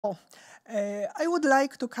I would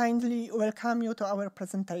like to kindly welcome you to our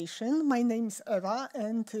presentation. My name is Eva,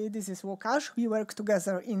 and this is Łukasz. We work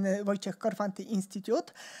together in Wojciech Korfanty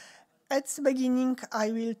Institute. At the beginning,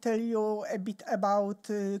 I will tell you a bit about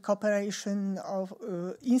cooperation of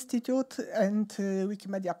Institute and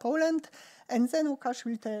Wikimedia Poland, and then Łukasz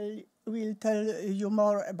will tell you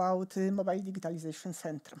more about Mobile Digitalization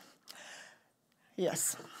Centre.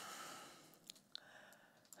 Yes.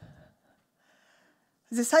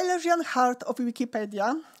 The Silesian Heart of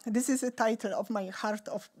Wikipedia. This is the title of my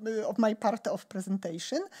part of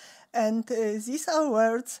presentation, and these are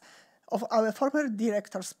words of our former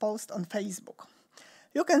director's post on Facebook.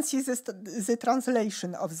 You can see the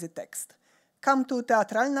translation of the text. Come to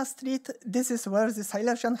Teatralna Street. This is where the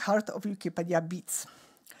Silesian heart of Wikipedia beats.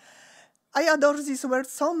 I adore these words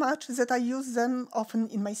so much that I use them often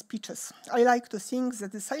in my speeches. I like to think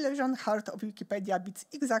that the Silesian heart of Wikipedia beats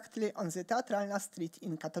exactly on the Teatralna Street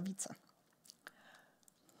in Katowice.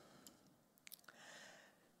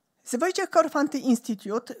 The Wojciech Korfanty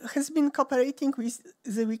Institute has been cooperating with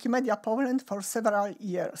the Wikimedia Poland for several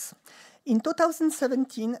years. In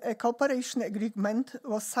 2017, a cooperation agreement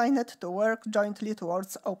was signed to work jointly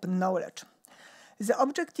towards open knowledge. The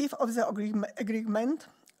objective of the agreement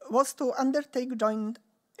was to undertake joint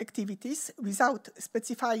activities without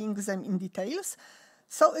specifying them in details,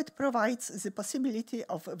 so it provides the possibility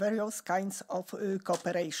of various kinds of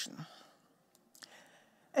cooperation.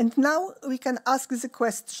 And now we can ask the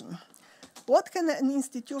question, what can an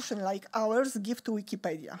institution like ours give to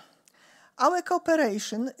Wikipedia? Our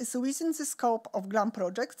cooperation is within the scope of GLAM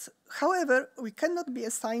projects, however, we cannot be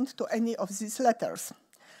assigned to any of these letters.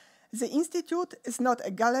 The Institute is not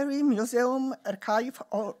a gallery, museum, archive,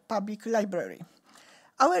 or public library.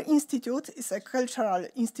 Our institute is a cultural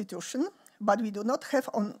institution, but we do not have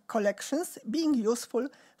own collections being useful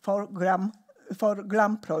for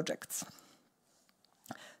GLAM projects.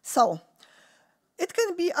 So, it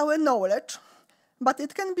can be our knowledge, but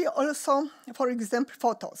it can be also, for example,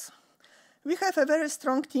 photos. We have a very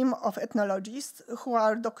strong team of ethnologists who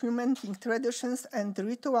are documenting traditions and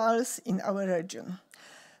rituals in our region.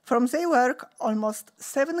 From their work, almost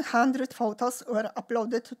 700 photos were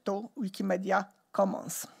uploaded to Wikimedia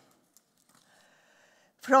Commons.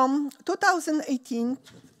 From 2018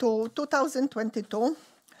 to 2022,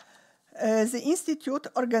 the Institute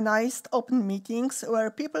organized open meetings where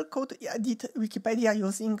people could edit Wikipedia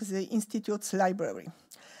using the Institute's library.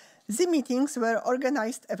 The meetings were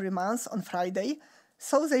organized every month on Friday,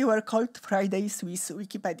 so they were called Fridays with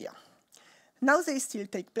Wikipedia. Now they still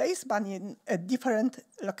take place, but in a different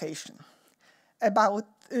location.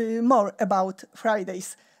 More about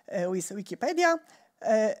Fridays with Wikipedia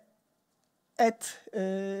at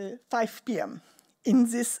 5 p.m. in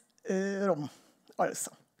this room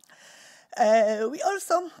also. We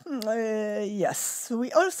also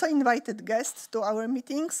invited guests to our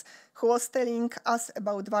meetings who was telling us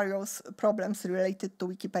about various problems related to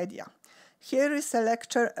Wikipedia. Here is a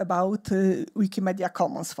lecture about Wikimedia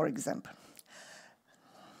Commons, for example.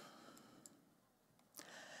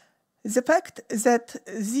 The fact that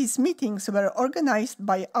these meetings were organized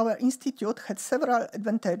by our institute had several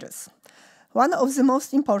advantages. One of the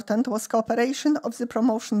most important was cooperation of the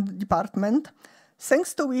promotion department,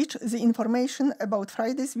 thanks to which the information about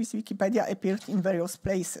Fridays with Wikipedia appeared in various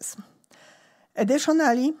places.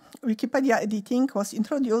 Additionally, Wikipedia editing was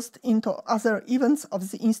introduced into other events of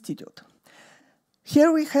the Institute.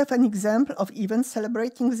 Here we have an example of events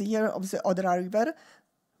celebrating the year of the Odra River,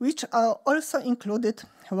 which also included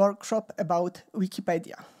a workshop about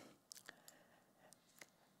Wikipedia.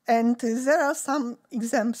 And there are some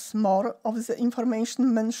examples more of the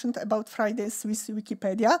information mentioned about Fridays with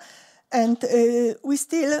Wikipedia, and we're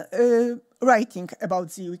still writing about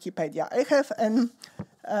the Wikipedia. I have an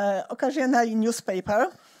occasionally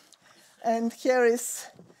newspaper, and here is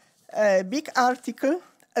a big article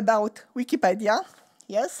about Wikipedia,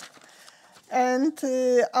 yes, and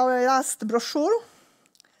our last brochure,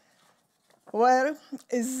 where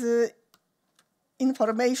is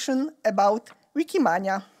information about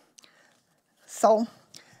Wikimania. So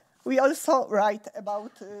we also write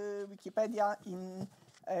about Wikipedia in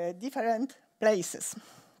different places.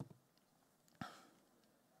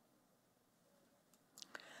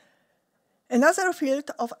 Another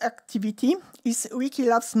field of activity is Wiki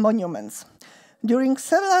loves monuments. During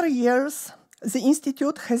several years, the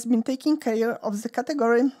Institute has been taking care of the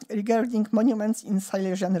category regarding monuments in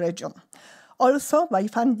Silesian region, also by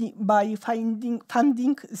funding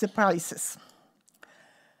the prizes.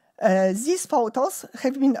 These photos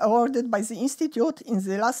have been awarded by the Institute in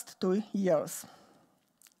the last 2 years.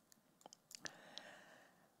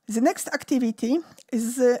 The next activity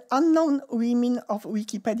is the Unknown Women of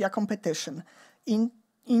Wikipedia competition. In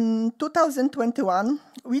 2021,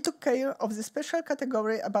 we took care of the special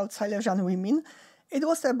category about Silesian women. It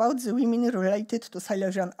was about the women related to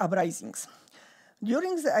Silesian uprisings.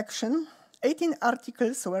 During the action, 18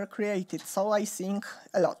 articles were created, so I think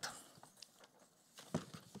a lot.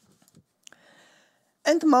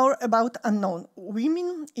 And more about Unknown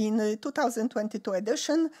Women. In the 2022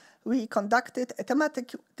 edition, we conducted a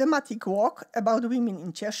thematic walk about women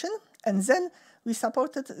in Cieszyn, and then we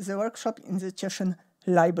supported the workshop in the Cieszyn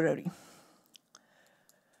library.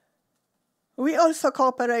 We also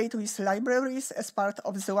cooperate with libraries as part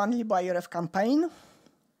of the One LibIRF campaign.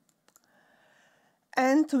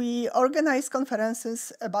 And we organize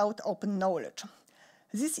conferences about open knowledge.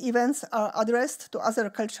 These events are addressed to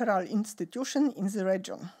other cultural institutions in the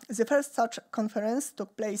region. The first such conference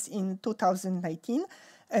took place in 2019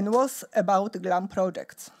 and was about GLAM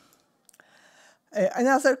projects.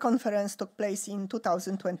 Another conference took place in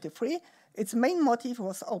 2023. Its main motive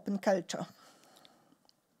was open culture.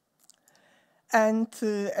 And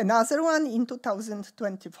another one in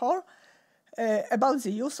 2024 about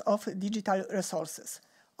the use of digital resources.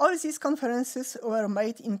 All these conferences were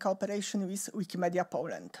made in cooperation with Wikimedia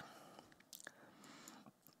Poland.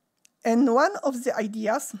 And one of the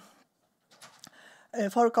ideas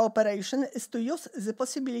for cooperation is to use the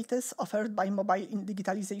possibilities offered by Mobile in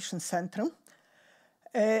Digitization Centre.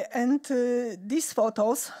 These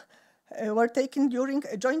photos were taken during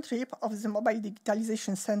a joint trip of the Mobile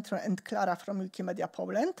Digitization Centre and Clara from Wikimedia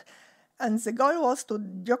Poland. And the goal was to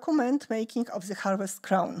document making of the Harvest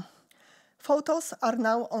Crown. Photos are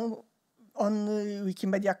now on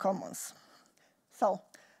Wikimedia Commons. So,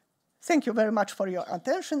 thank you very much for your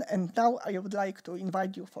attention, and now I would like to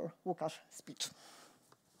invite you for Łukasz's speech.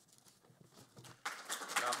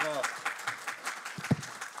 Bravo.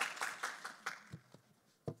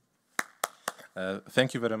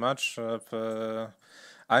 Thank you very much.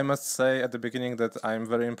 I must say at the beginning that I'm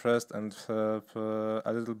very impressed and a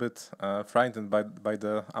little bit frightened by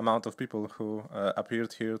the amount of people who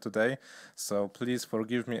appeared here today. So please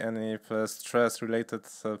forgive me any stress-related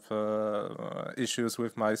issues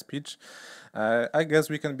with my speech. I guess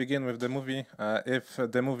we can begin with the movie. If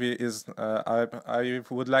the movie is, I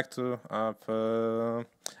would like to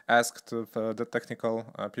ask the technical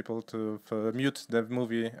people to mute the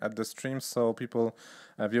movie at the stream, so people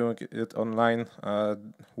viewing it online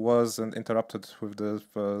wasn't interrupted with the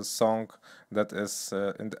song that is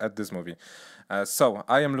at this movie. So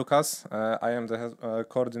I am Lukas. I am the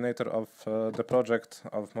coordinator of the project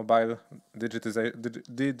of Mobile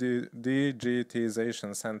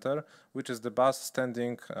Digitization Centre, which is the bus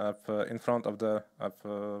standing in front of the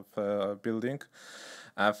building.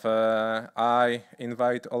 I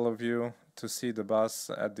invite all of you to see the bus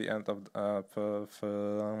at the end of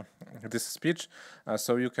this speech,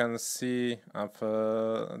 so you can see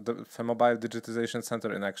the Mobile Digitization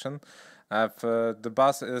Centre in action. The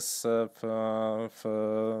bus is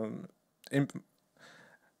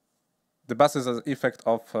the bus is an effect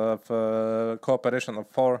of cooperation of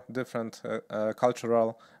 4 different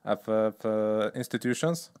cultural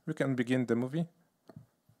institutions. We can begin the movie.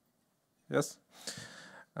 Yes,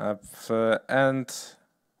 and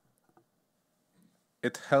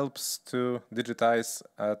it helps to digitize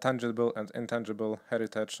tangible and intangible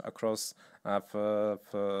heritage across the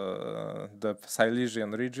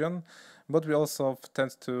Silesian region, but we also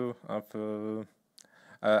tend to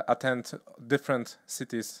attend different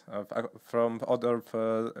cities from other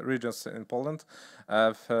regions in Poland.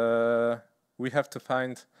 We have to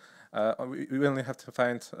find, we only have to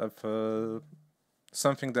find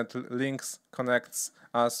something that links, connects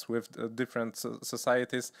us with different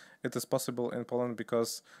societies. It is possible in Poland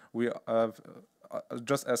because we have,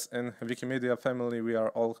 just as in Wikimedia family, we are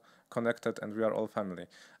all connected and we are all family.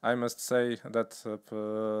 I must say that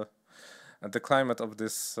the climate of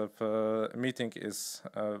this meeting is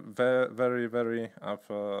very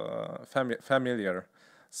familiar.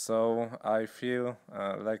 So I feel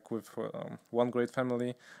like with one great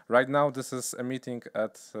family. Right now, this is a meeting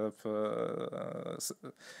at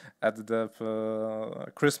the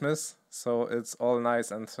Christmas, so it's all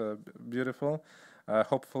nice and beautiful.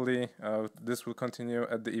 Hopefully, this will continue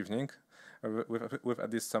at the evening with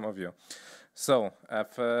at least some of you. So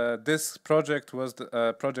this project was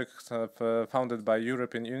the project founded by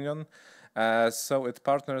European Union. So it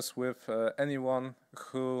partners with anyone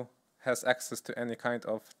who has access to any kind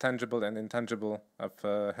of tangible and intangible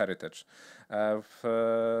heritage.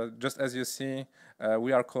 Just as you see,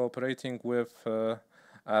 we are cooperating with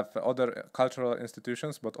other cultural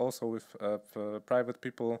institutions, but also with private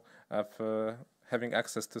people having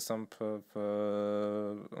access to some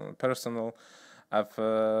personal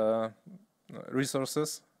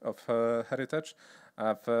resources of heritage.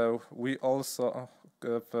 We also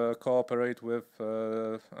cooperate with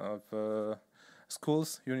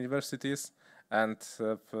schools, universities, and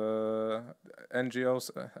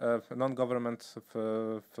NGOs,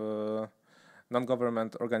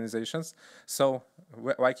 non-government organizations. So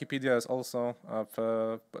Wikipedia is also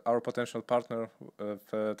our potential partner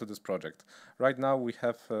to this project. Right now we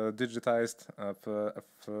have digitized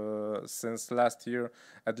since last year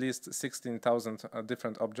at least 16,000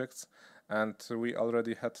 different objects, and we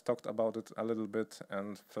already had talked about it a little bit,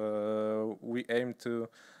 and we aim to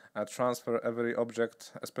transfer every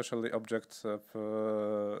object, especially objects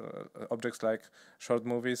like short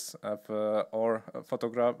movies or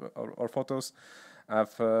photos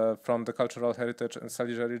from the cultural heritage in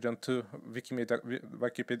Silesia region to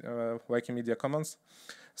Wikimedia Commons.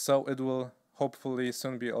 So it will hopefully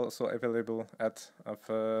soon be also available at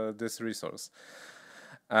this resource.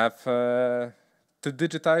 To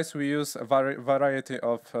digitize, we use a variety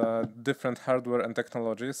of different hardware and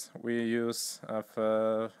technologies. We use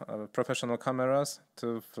professional cameras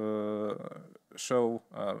to show,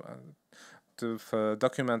 to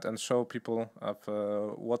document and show people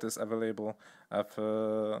what is available at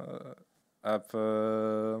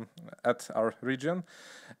our region.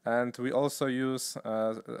 And we also use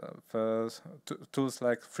tools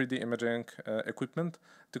like 3D imaging equipment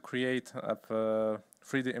to create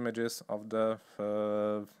 3D images of the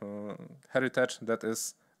heritage that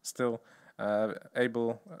is still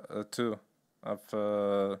able to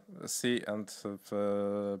see and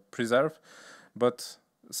preserve. But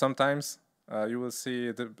sometimes you will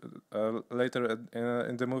see later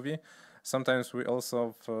in the movie, sometimes we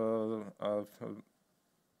also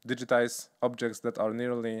digitize objects that are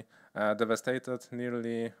nearly devastated,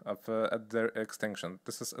 nearly at their extinction.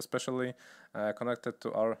 This is especially connected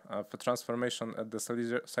to our transformation at the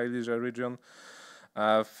Silesia region,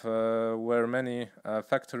 where many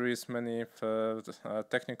factories, many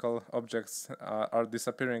technical objects are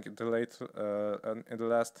disappearing in the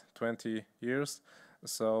last 20 years.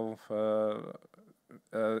 So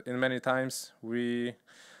in many times we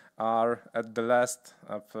are at the last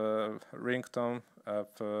ringtone of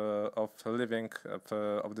living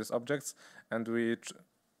of these objects, and we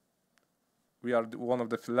are one of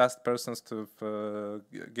the last persons to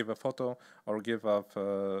give a photo or give a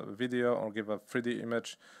video or give a 3D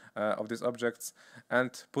image of these objects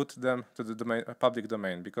and put them to the public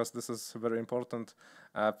domain, because this is a very important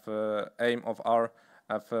aim of our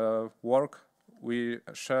work. We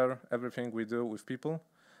share everything we do with people.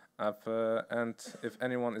 And if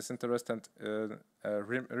anyone is interested in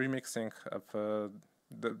remixing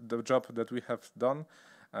the job that we have done,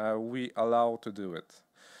 we allow to do it.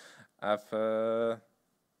 That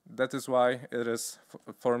is why it is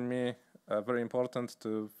for me very important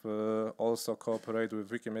to also cooperate with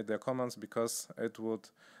Wikimedia Commons, because it would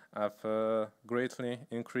greatly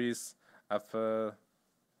increase the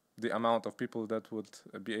amount of people that would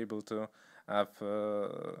be able to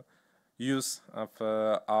use of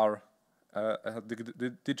our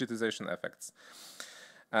digitization effects.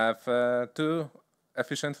 To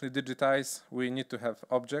efficiently digitize, we need to have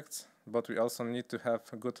objects, but we also need to have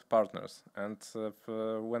good partners. And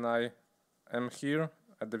when I am here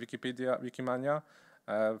at the Wikimania,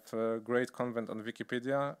 a great convent on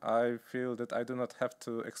Wikipedia, I feel that I do not have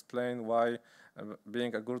to explain why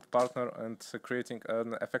being a good partner and creating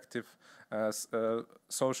an effective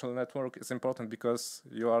social network is important, because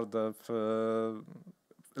you are the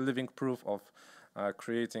living proof of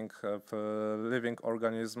creating a living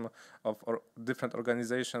organism of different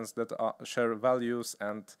organizations that share values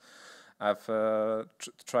and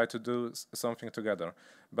try to do something together.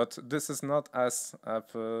 But this is not as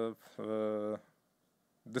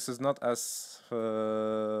this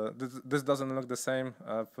doesn't look the same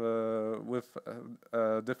with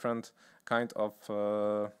different kind of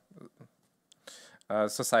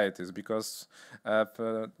societies, because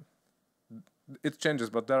it changes.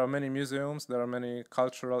 But there are many museums, there are many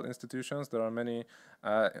cultural institutions, there are many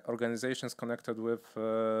organizations connected with,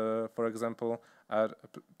 for example, a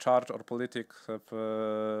church or political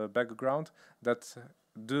background that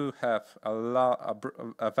do have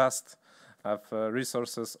a vast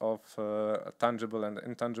resources of tangible and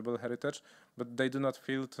intangible heritage, but they do not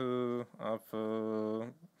feel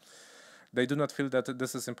that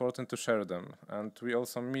this is important to share them. And we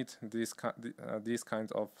also meet these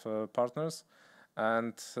kind of partners.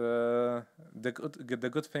 And the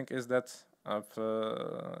good thing is that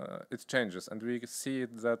it changes, and we see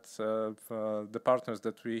that the partners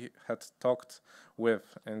that we had talked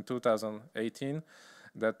with in 2018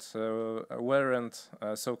 that weren't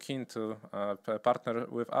so keen to partner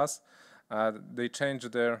with us, they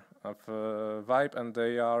changed their vibe, and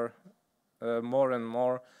they are more and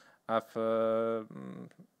more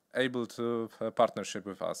able to partnership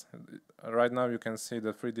with us. Right now you can see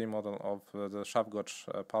the 3D model of the Szafgocz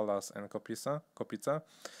Palace in Kopice.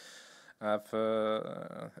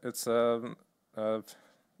 It's a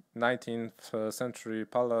 19th century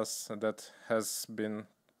palace that has been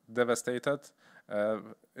devastated.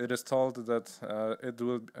 It is told that it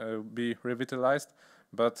will be revitalized,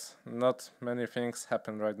 but not many things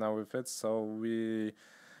happen right now with it, so we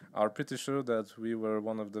are pretty sure that we were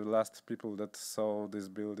one of the last people that saw this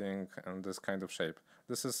building in this kind of shape.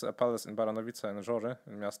 This is a palace in Baranowice and Żory,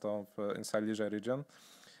 miasto in Silesia region.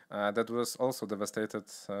 That was also devastated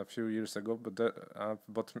a few years ago,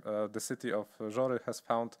 but the city of Żory has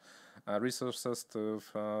found resources to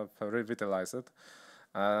revitalize it,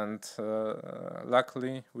 and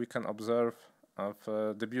luckily we can observe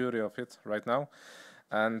the beauty of it right now.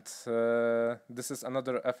 And this is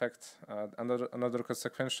another effect, another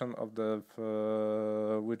consequence of the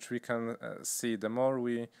which we can see. The more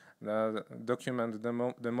we document,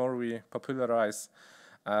 the more we popularize,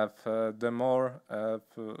 the more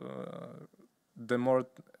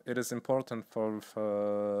it is important for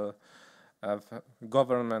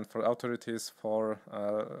government, for authorities, for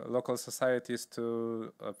local societies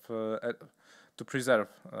to preserve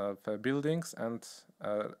buildings and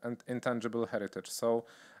intangible heritage. So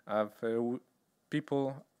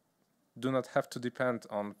people do not have to depend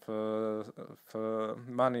on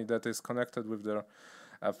money that is connected with their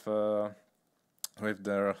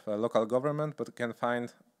local government, but can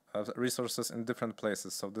find resources in different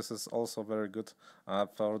places. So this is also very good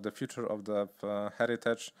for the future of the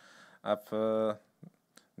heritage.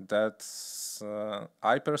 That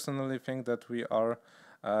I personally think that we are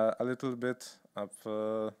a little bit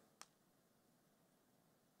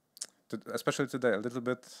especially today, a little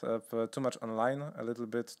bit too much online, a little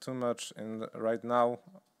bit too much in right now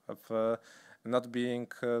of not being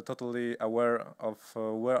totally aware of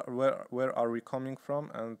where are we coming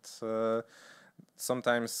from, and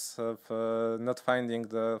sometimes not finding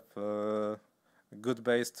the good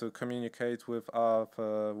base to communicate with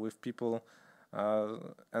people,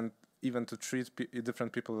 and even to treat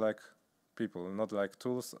different people like people, not like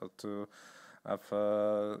tools, to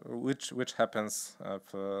which happens.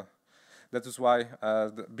 That is why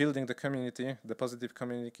building the community, the positive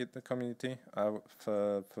community,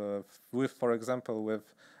 with, for example,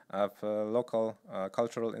 with local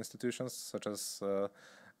cultural institutions such as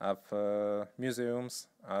museums,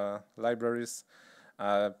 libraries,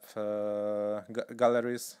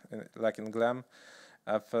 galleries, like in GLAM,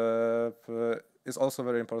 is also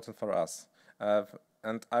very important for us.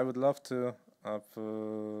 And I would love to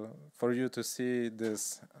for you to see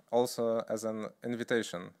this also as an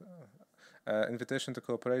invitation. Invitation to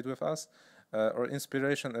cooperate with us, or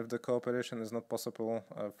inspiration if the cooperation is not possible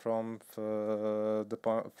from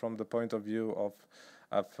the point of view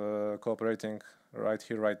of cooperating right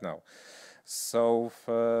here, right now. So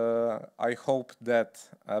I hope that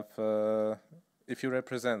if you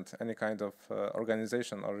represent any kind of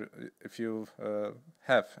organization, or if you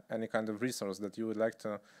have any kind of resource that you would like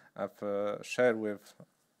to share with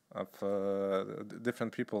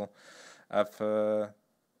different people,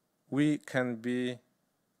 we can be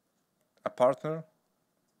a partner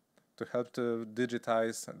to help to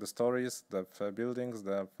digitize the stories, the buildings,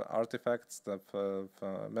 the artifacts, the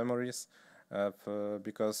memories,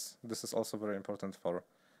 because this is also very important for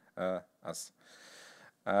us.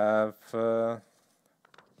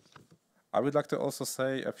 I would like to also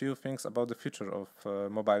say a few things about the future of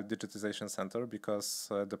Mobile Digitization Centre, because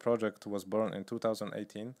the project was born in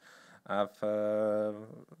 2018.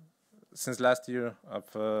 Since last year,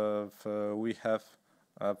 we have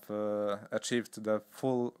achieved the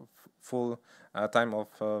full time of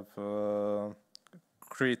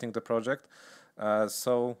creating the project.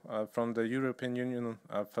 So from the European Union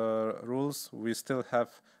rules, we still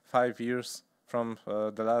have 5 years from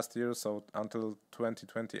the last year, so until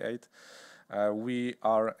 2028. We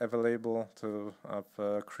are available to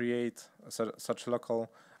create such local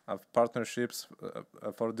partnerships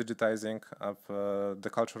for digitizing the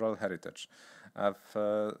cultural heritage.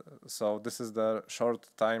 So this is the short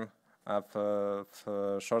time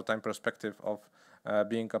perspective of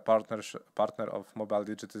being a partner of Mobile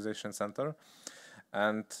Digitization Centre.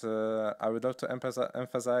 And I would like to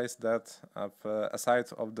emphasize that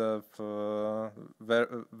aside of the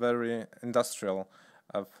very industrial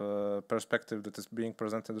perspective that is being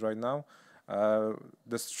presented right now,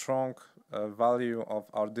 the strong value of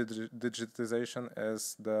our digitization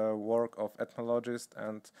is the work of ethnologists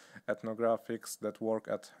and ethnographics that work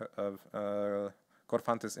at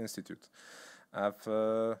Korfanty Institute.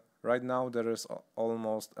 Right now there is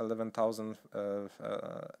almost 11,000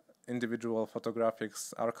 individual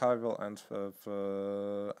photographics archival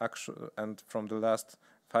and from the last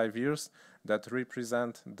 5 years that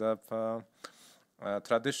represent the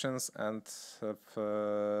traditions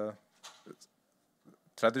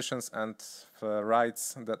and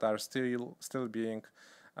rites that are still being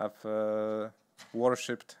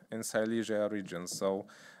worshipped in Silesia region. So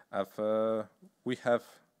we have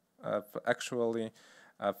actually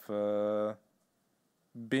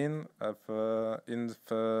been in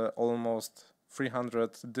almost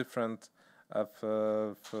 300 different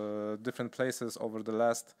places over the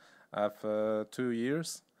last 2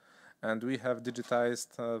 years, and we have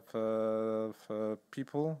digitized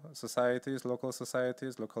people, societies, local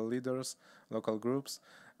leaders, local groups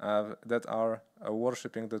that are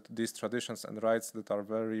worshipping these traditions and rites that are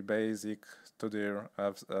very basic to their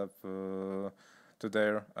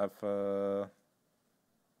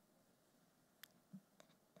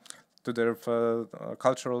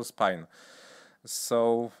cultural spine.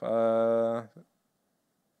 So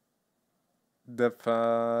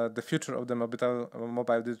the future of the Mobile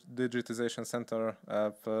Digitization Centre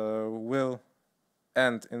will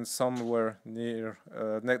end in somewhere near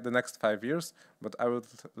the next 5 years, but I would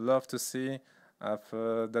love to see that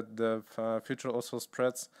the future also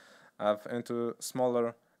spreads into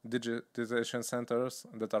smaller digitization centers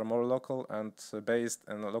that are more local and based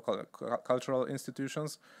in local cultural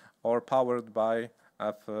institutions or powered by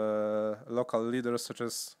local leaders such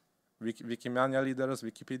as Wikimania leaders,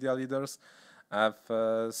 Wikipedia leaders.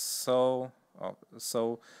 So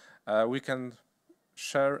we can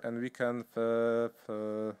share and we can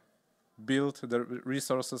build the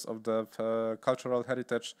resources of the cultural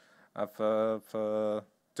heritage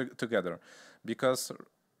together, because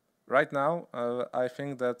right now I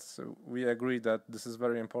think that we agree that this is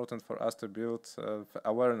very important for us to build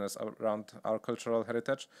awareness around our cultural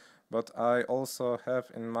heritage, but I also have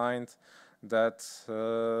in mind that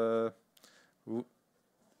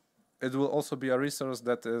it will also be a resource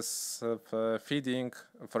that is feeding,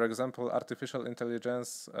 for example, artificial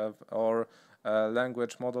intelligence or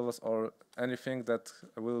language models or anything that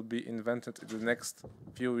will be invented in the next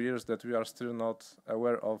few years that we are still not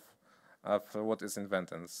aware of what is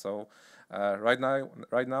invented. So right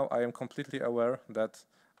now I am completely aware that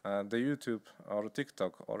the YouTube or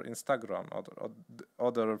TikTok or Instagram or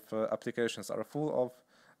other applications are full of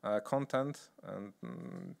content, and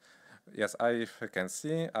yes, I can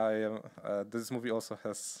see. This movie also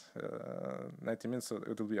has 90 minutes, so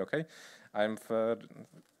it will be okay. I'm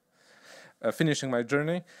finishing my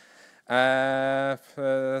journey.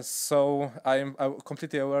 So I'm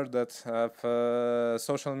completely aware that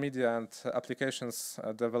social media and applications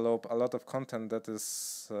develop a lot of content that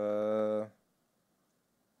is.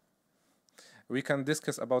 We can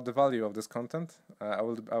discuss about the value of this content. I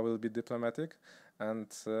will be diplomatic. And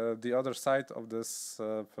the other side of this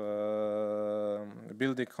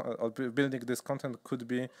building this content could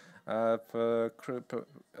be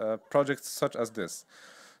projects such as this.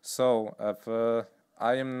 So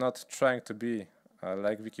I am not trying to be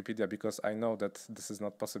like Wikipedia, because I know that this is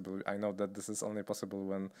not possible. I know that this is only possible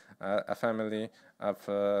when a family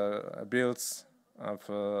builds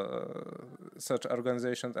such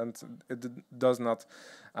organizations, and it does not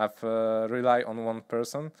rely on one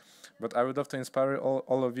person. But I would love to inspire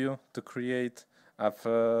all of you to create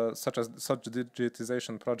such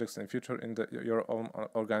digitization projects in future in your own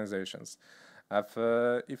organizations.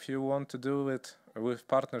 If you want to do it with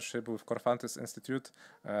partnership with Korfanty Institute,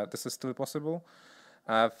 this is still possible.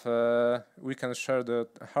 We can share the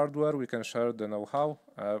hardware, we can share the know-how,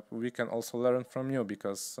 we can also learn from you,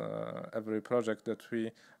 because every project that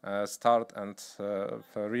we start and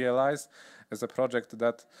realize is a project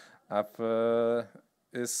that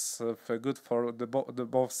is good for the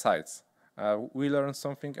both sides. We learn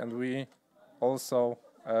something, and we also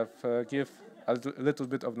give a little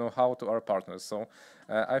bit of know-how to our partners. So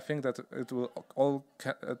I think that it will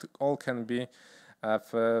all can be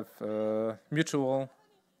mutual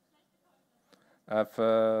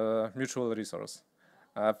resource.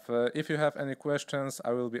 If you have any questions,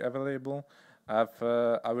 I will be available.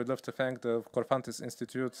 I would love to thank the Korfanty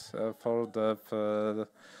Institute for the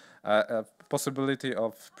possibility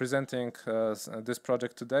of presenting this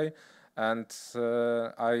project today, and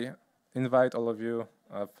I invite all of you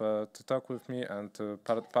to talk with me and to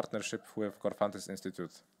partnership with Korfanty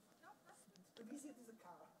Institute. To visit the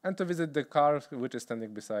and to visit the car which is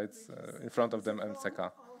standing beside, in front of them, and the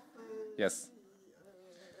car. Yes.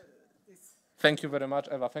 Thank you very much,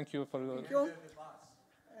 Eva. Thank you for. Thank you.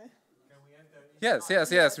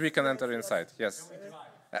 Yes. We can enter inside. Yes.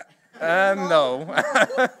 No.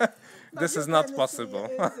 This is not possible.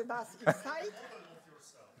 The bus inside.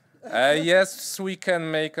 Yes, we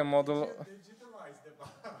can make a model.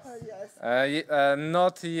 Yes.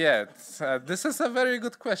 Not yet. This is a very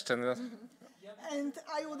good question. And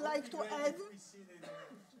I would like to add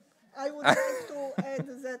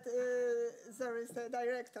that there is the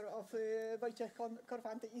director of Wojciech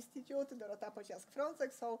Korfanty Institute, Dorota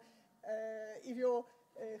Pociask-Frącek. So if you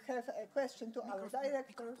have a question to our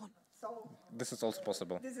director, so this is also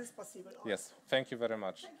possible. This is possible. Yes. Thank you very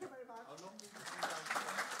much. Thank you very much. How long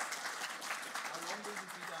will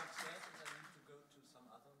it be downstairs? Does I need to go to some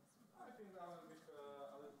other? I think now with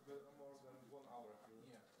a little bit more than 1 hour.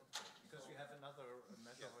 Yeah, okay. Because you have another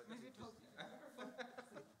measure.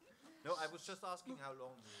 No, I was just asking how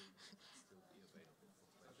long will it still be available.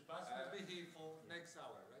 The bus will be here for next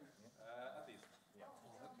hour, right? At least. Yeah.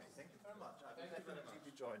 Okay, thank you very much. I will definitely be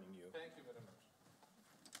joining you. Thank you very much.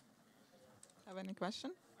 Have any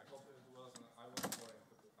question? I hope it wasn't. I wasn't boring.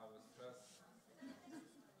 I was just.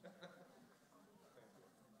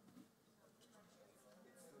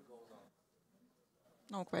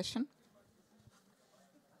 No question.